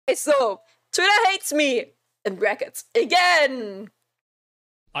So, Twitter hates me, in brackets, again.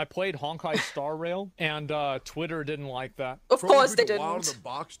 I played Honkai Star Rail, and Twitter didn't like that. Of course they didn't. Wild in the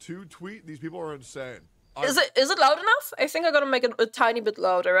box 2 tweet. These people are insane. Is it loud enough? I think I gotta make it a tiny bit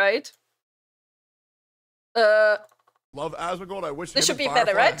louder, right? Love Asmongold. I wish this him should be and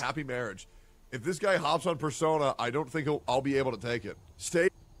better, Firefly right? a happy marriage. If this guy hops on Persona, I don't think I'll be able to take it. Stay.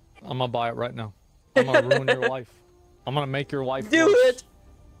 I'm gonna buy it right now. I'm gonna ruin your life. I'm gonna make your life Do worse. it.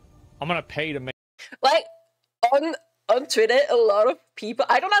 I'm gonna pay to make. Like on Twitter, a lot of people.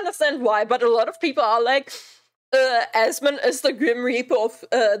 I don't understand why, but a lot of people are like, Asmon is the Grim Reaper of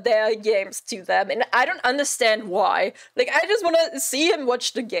their games to them, and I don't understand why. Like, I just want to see him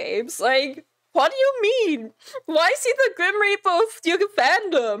watch the games. Like, what do you mean? Why is he the Grim Reaper of your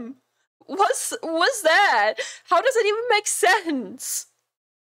fandom? What's that? How does it even make sense?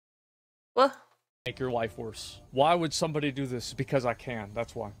 What? Make your life worse. Why would somebody do this? Because I can.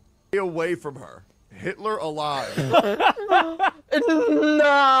 That's why. Stay away from her. Hitler alive. Nah.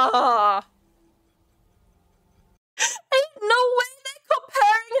 Ain't no way they're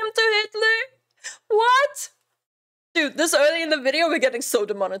comparing him to Hitler. What? Dude, this early in the video, we're getting so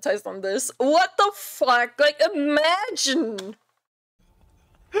demonetized on this. What the fuck? Like, imagine.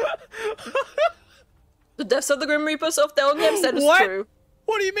 The deaths of the Grim Reapers of their own games, that is What? true.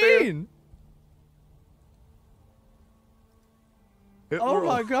 What do you mean? Hitler Oh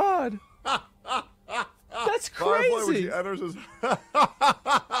my alive. god. That's Firefly when she crazy. enters his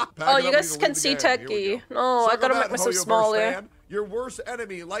Oh, you guys can see Techie. No, I gotta make myself smaller. Your worst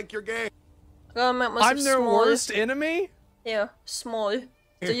enemy, like your game. I gotta make myself I'm their smaller. worst enemy? Yeah, small.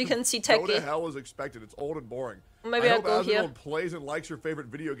 So you can see Go to Techie. hell as expected. It's old and boring. Maybe I I'll hope go here. Asmongold plays and likes your favorite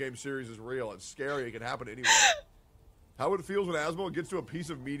video game series is real. It's scary. It can happen anywhere. How it feels when Asmongold gets to a piece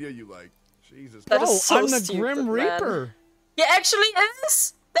of media you like. Jesus. That Bro, is so I'm the stupid, Grim man. Reaper. Yeah, actually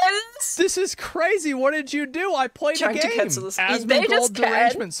is. That is. This is crazy. What did you do? I played Trying a to game. cancel this. They Asmongold just can.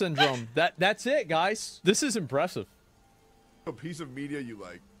 derangement syndrome. That's it, guys. This is impressive. A piece of media you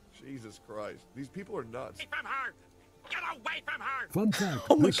like. Jesus Christ. These people are nuts. From her. Get away from her. Fun fact,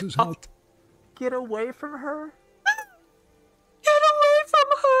 Oh my this is how Get away from her? Get away from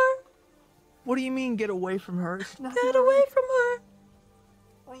her. What do you mean, get away from her? Get away from her.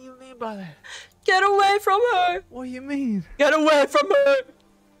 What do you mean by that? Get away from her. What do you mean? Get away from her.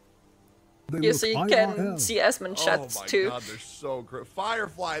 they Yeah, look so you IRL. can see Asmon Oh chats my too. god, they're so great.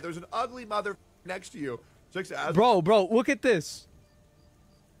 Firefly, there's an ugly mother next to you. Six Asmongold. Bro, look at this.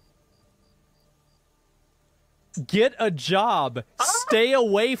 Get a job. Stay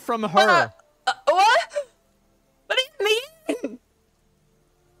away from her. What? What do you mean?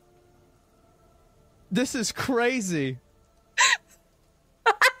 This is crazy.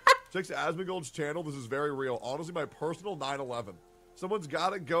 Six Asmongold's channel. This is very real. Honestly, my personal 9/11. Someone's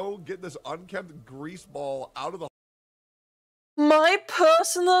gotta go get this unkempt grease ball out of the. My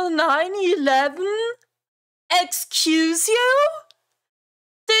personal 9/11? Excuse you?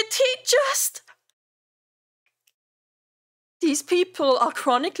 Did he just... These people are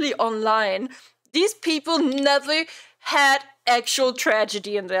chronically online. These people never had actual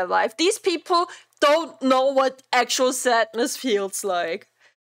tragedy in their life. These people don't know what actual sadness feels like.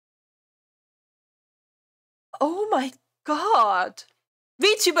 Oh my god.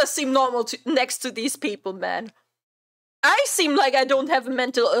 VTubers seem normal next to these people, man. I seem like I don't have a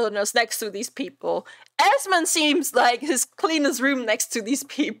mental illness next to these people. Asman seems like his cleanest room next to these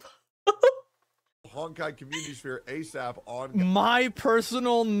people. Honkai community sphere ASAP on. My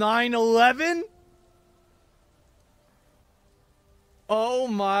personal 9/11? Oh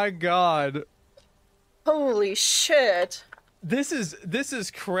my god. Holy shit. This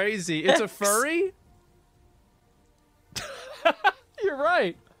is crazy. It's a furry? You're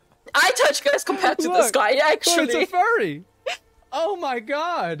right. I touch guys compared to this Look, guy, look, actually. it's a furry. Oh my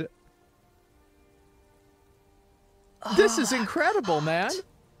god. This is incredible, man.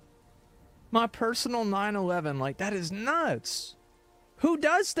 My personal 9/11, like, that is nuts. Who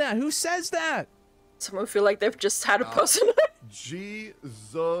does that? Who says that? Someone feel like they've just had a personal...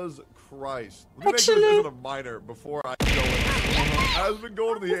 Jesus Christ. Let me make Actually- this isn't a minor before I go in.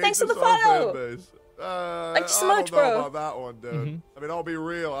 Asmongold to the Thanks for the HSR follow. fan base. Thank you so I much, don't know bro. about that one, dude. I mean, I'll be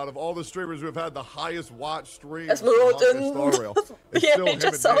real. Out of all the streamers who have had the highest watch streams, Asmongold on and- Star Rail, it's Yeah, still him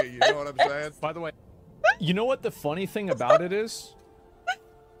just and so- me. You know what I'm saying? By the way, you know what the funny thing about it is?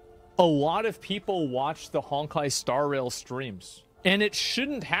 A lot of people watch the Honkai Star Rail streams. And it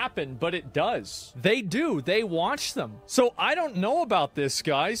shouldn't happen, but it does. They do. They watch them. So I don't know about this,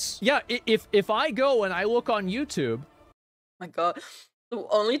 guys. Yeah, if I go and I look on YouTube... My god. The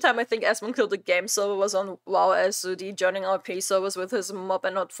only time I think Asmon killed the game server was on WoW SUD, joining RP servers with his mob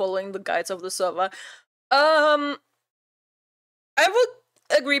and not following the guides of the server. I would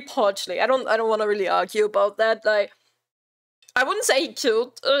agree partially. I don't want to really argue about that. Like, I wouldn't say he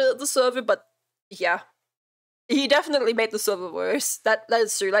killed the server, but yeah, he definitely made the server worse. That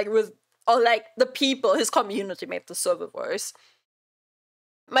is true. Like the people, his community made the server worse.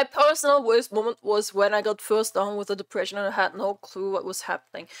 My personal worst moment was when I got first down with a depression and I had no clue what was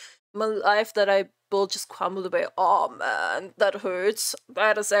happening. My life that I built just crumbled away. Oh man, that hurts.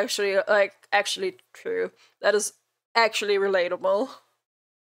 That is actually, actually true. That is actually relatable.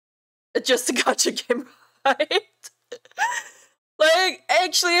 It's just a gacha game, right? Like,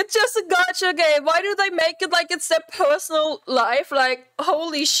 actually, it's just a gacha game. Why do they make it like it's their personal life? Like,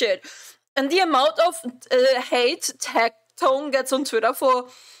 holy shit. And the amount of hate Tone gets on Twitter for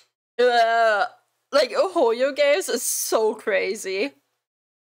Hoyo games is so crazy.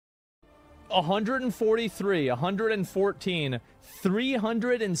 143, 114,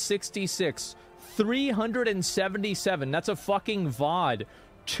 366, 377. That's a fucking VOD.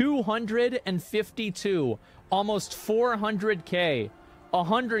 252, almost 400k,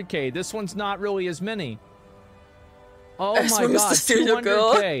 100k. This one's not really as many. Oh my god,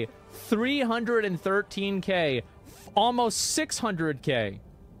 200k, 313k, almost 600k.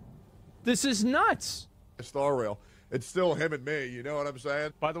 This is nuts. Star Rail. It's still him and me, you know what I'm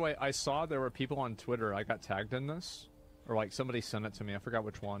saying? By the way, I saw there were people on Twitter, I got tagged in this, or like somebody sent it to me, I forgot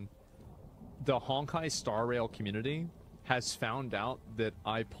which one. The Honkai Star Rail community has found out that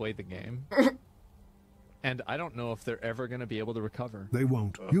I play the game. And I don't know if they're ever going to be able to recover. They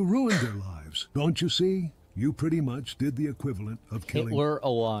won't. You ruined their lives. Don't you see? You pretty much did the equivalent of killing Hitler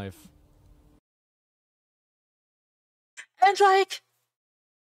alive. And like,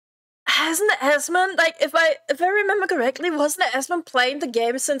 hasn't Asmon, like, if I remember correctly, wasn't Asmon playing the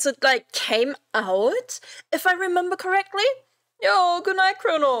game since it like came out? If I remember correctly? Yo, good night,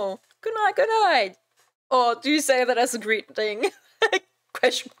 Chrono. Good night, good night. Or do you say that as a greeting?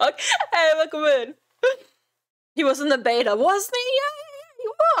 Question mark. Hey, welcome in. He was in the beta, wasn't he? Yeah, he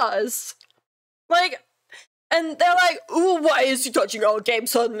was. Like, and they're like, ooh, why is he touching our game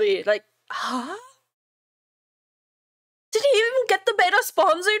suddenly? Like, huh? Did he even get the beta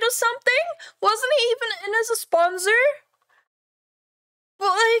sponsored or something? Wasn't he even in as a sponsor? But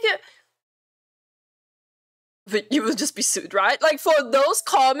like, you will just be sued, right? Like, for those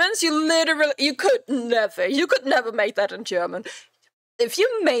comments, you could never make that in German. If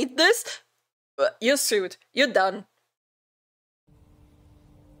you made this, you're sued. You're done.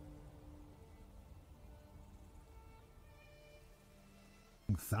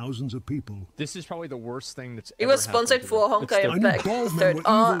 thousands of people. This is probably the worst thing that's It ever was sponsored happened to for them. Honkai Impact.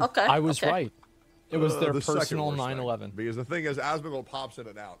 Okay. I was right. It was their The second personal worst thing, 9/11. Because the thing is, Asmongold pops in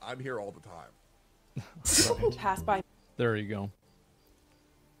and out. I'm here all the time. Pass by. There you go.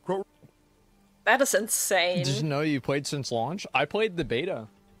 That is insane. Did you know you played since launch? I played the beta.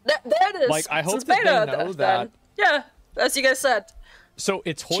 That is. Like, I hope since that beta, they know then. that. Yeah, as you guys said. So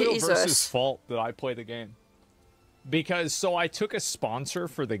it's Hoyo Jesus. versus fault that I play the game. Because, so I took a sponsor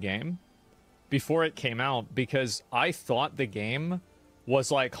for the game before it came out because I thought the game was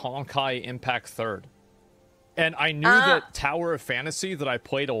like Honkai Impact 3rd. And I knew that Tower of Fantasy that I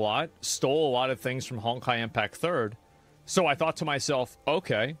played a lot stole a lot of things from Honkai Impact 3rd. So I thought to myself,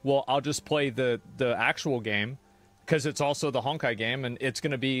 okay, well, I'll just play the actual game because it's also the Honkai game and it's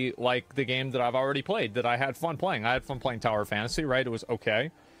going to be like the game that I've already played, that I had fun playing. I had fun playing Tower of Fantasy, right? It was okay.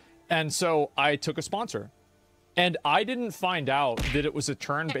 And so I took a sponsor. And I didn't find out that it was a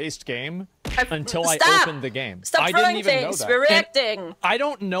turn-based game until I opened the game. Stop I throwing didn't even things. know that. We're reacting. I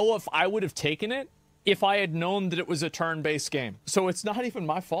don't know if I would have taken it if I had known that it was a turn-based game. So it's not even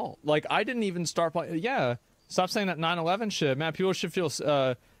my fault. Like, I didn't even start playing. Yeah, stop saying that 9/11 shit. Man, people should feel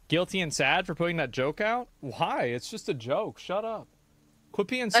guilty and sad for putting that joke out. Why? It's just a joke. Shut up. Quit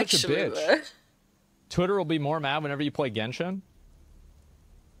being such a bitch. Twitter will be more mad whenever you play Genshin.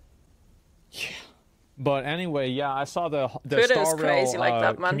 Yeah. But anyway, yeah, I saw the Twitter Star is crazy Rail like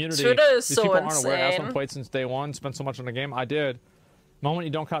that, man. community. Twitter is These so people aren't aware. insane. Asmon played since day one, spent so much on the game. I did. The moment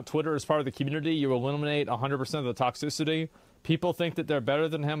you don't count Twitter as part of the community, you eliminate 100% of the toxicity. People think that they're better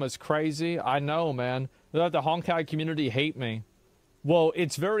than him is crazy. I know, man. They let the Honkai community hate me. Well,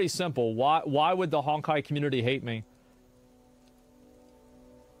 it's very simple. Why would the Honkai community hate me?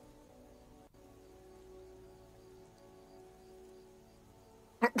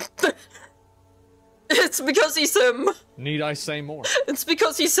 It's because he's him. Need I say more? It's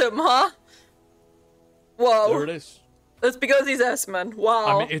because he's him, huh? Whoa. There it is. It's because he's S-Man. Wow.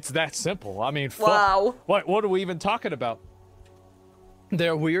 I mean, it's that simple. I mean, fuck. Wow. What are we even talking about?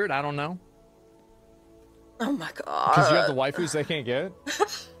 They're weird. I don't know. Oh my Because you have the god. waifus they can't get.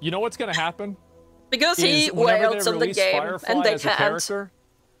 You know what's gonna happen? Because Is he whenever wails they in the release game, Firefly and they as a can't. character,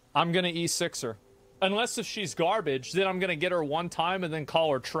 I'm gonna E6 her. Unless if she's garbage, then I'm gonna get her one time and then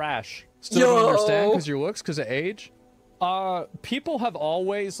call her trash. Still don't understand because your looks, because of age. People have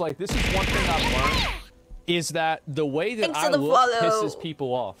always, like, this is one thing I've learned, is that the way that Thanks I for the look follow. pisses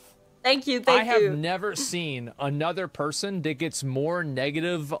people off. Thank you, I thank have you. never seen another person that gets more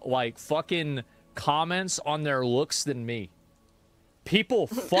negative, like, fucking comments on their looks than me. People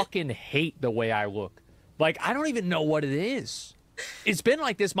fucking hate the way I look. Like, I don't even know what it is. It's been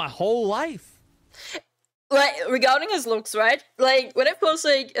like this my whole life. Like, regarding his looks, right? Like, when I first,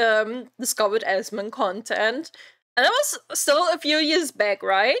 like, discovered Asmon content, and that was still a few years back,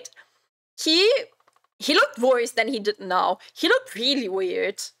 right? He looked worse than he did now. He looked really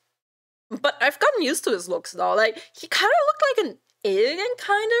weird. But I've gotten used to his looks now. Like, he kind of looked like an alien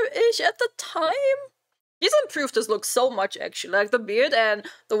kind of-ish at the time. He's improved his look so much, actually. Like, the beard and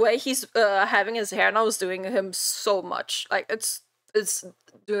the way he's having his hair now is doing him so much. Like, it's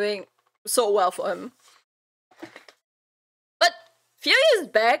doing so well for him. But a few years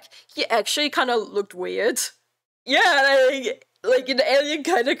back, he actually kind of looked weird. Yeah, like an alien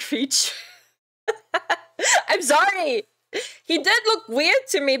kind of creature. I'm sorry. He did look weird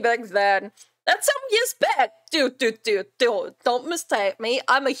to me back then. That's some years back. Dude, don't mistake me.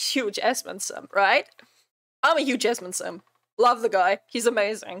 I'm a huge Asmon simp, right? I'm a huge Asmon simp. Love the guy. He's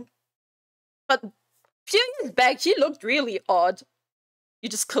amazing. But a few years back, he looked really odd. You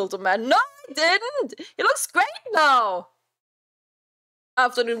just killed a man. No, I didn't. He looks great now.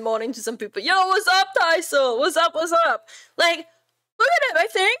 Afternoon, morning to some people. Yo, what's up, Tyso? What's up? Like, look at him. I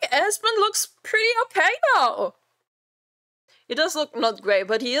think Asmon looks pretty okay now. He does look not great,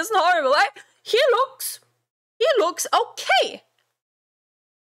 but he isn't horrible. Like, he looks okay.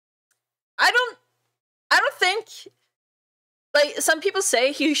 I don't think, like, some people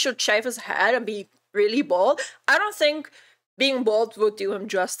say he should shave his head and be really bald. I don't think being bald would do him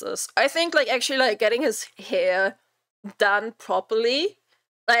justice. I think, like, actually, like, getting his hair done properly,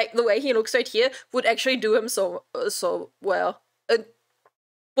 like, the way he looks right here, would actually do him so well. It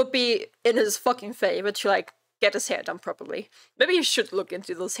would be in his fucking favor to, like, get his hair done properly. Maybe you should look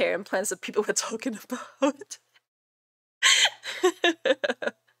into those hair implants that people were talking about.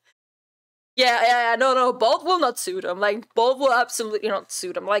 Yeah, no, bald will not suit him. Like, bald will absolutely not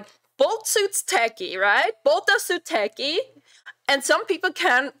suit him. Like, bald suits tacky, right? Bald does suit tacky, and some people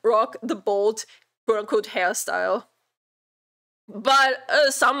can rock the bald, quote-unquote, hairstyle. But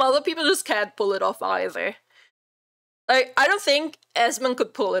some other people just can't pull it off either. Like, I don't think Asmon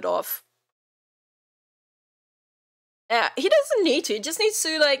could pull it off. Yeah, he doesn't need to. He just needs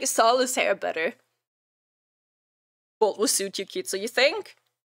to, like, style his hair better. Bald will suit you, kid. So you think?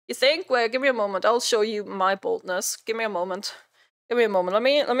 You think? Well, give me a moment. I'll show you my boldness. Give me a moment. Give me a moment.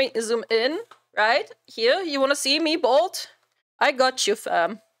 Let me zoom in. Right? Here. You want to see me bald? I got you,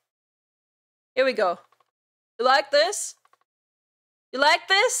 fam. Here we go. You like this? You like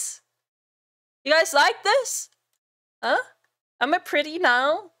this? You guys like this? Huh? Am I pretty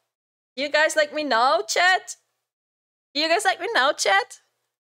now? You guys like me now, chat? You guys like me now, chat?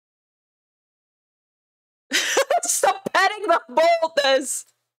 Stop patting the baldness!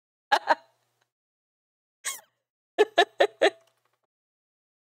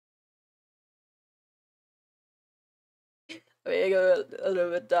 Let me go a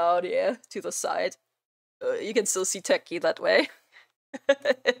little bit down here to the side. You can still see Techie that way.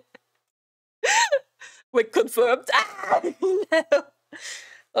 We're confirmed. Ah, no.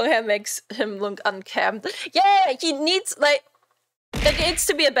 Long hair makes him look unkempt. Yeah, he needs, like, it needs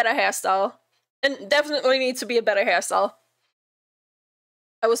to be a better hairstyle. And definitely needs to be a better hairstyle.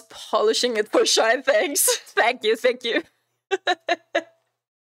 I was polishing it for Shine, thanks. Thank you.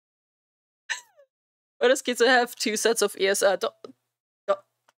 Why does Kitsu have 2 sets of ears? Don't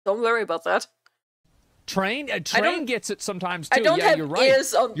worry about that. Train gets it sometimes too. I don't have you're right.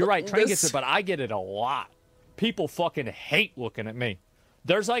 ears on You're right. Train this. gets it, but I get it a lot. People fucking hate looking at me.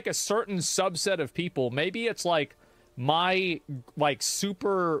 There's like a certain subset of people. Maybe it's like my like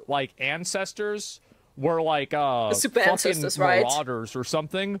super like ancestors were like super fucking ancestors, right? marauders or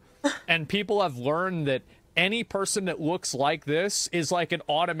something, and people have learned that any person that looks like this is like an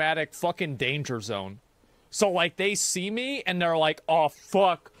automatic fucking danger zone. So like they see me and they're like, oh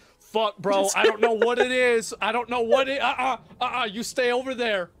fuck, bro, I don't know what it is. I don't know what it. You stay over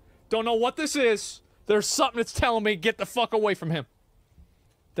there. Don't know what this is. There's something that's telling me get the fuck away from him.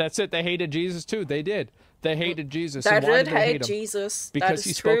 That's it. They hated Jesus too. They did. They hated Jesus. They and why did did they hate him? Jesus. Because that is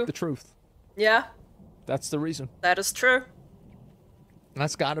he true. spoke the truth. Yeah. That's the reason. That is true.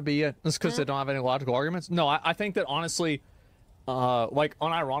 That's got to be it. That's because they don't have any logical arguments. No, I think that honestly, like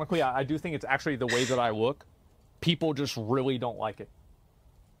unironically, I do think it's actually the way that I look. People just really don't like it.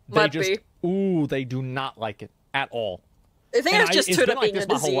 They they do not like it at all. I think it's just Twitter being like a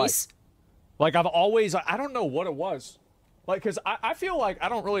disease. Like I've always, I don't know what it was. Like, cause I feel like I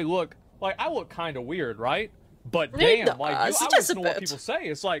don't really look, like I look kind of weird, right? But damn, like I listen to what people say.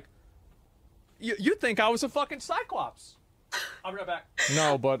 It's like, you think I was a fucking Cyclops. I'll be right back.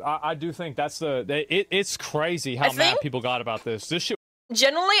 No, but I do think that's it's crazy how mad people got about this. This shit.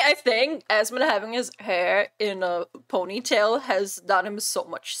 Generally, I think Asmon having his hair in a ponytail has done him so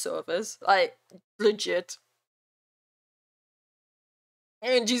much service. Like, legit.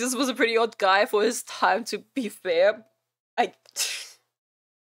 And Jesus was a pretty odd guy for his time, to be fair. It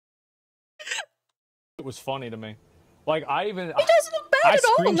was funny to me. Like, he doesn't look bad at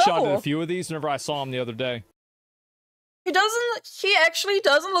all, screenshotted a few of these whenever I saw him the other day. He actually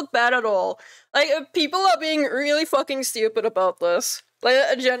doesn't look bad at all. Like, people are being really fucking stupid about this.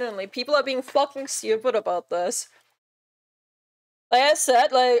 Like, genuinely, people are being fucking stupid about this. Like I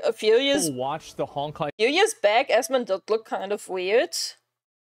said, like, a few years back, Asmon did look kind of weird.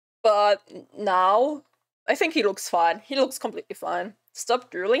 But now, I think he looks fine. He looks completely fine. Stop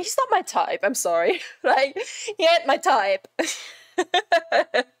drooling. He's not my type, I'm sorry. Like, he ain't my type. I'm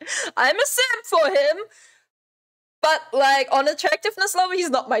a simp for him. But, like, on attractiveness level, he's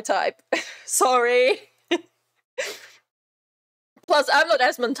not my type. Sorry. Plus, I'm not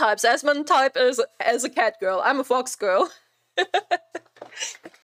Asmon type. Asmon type is as a cat girl. I'm a fox girl.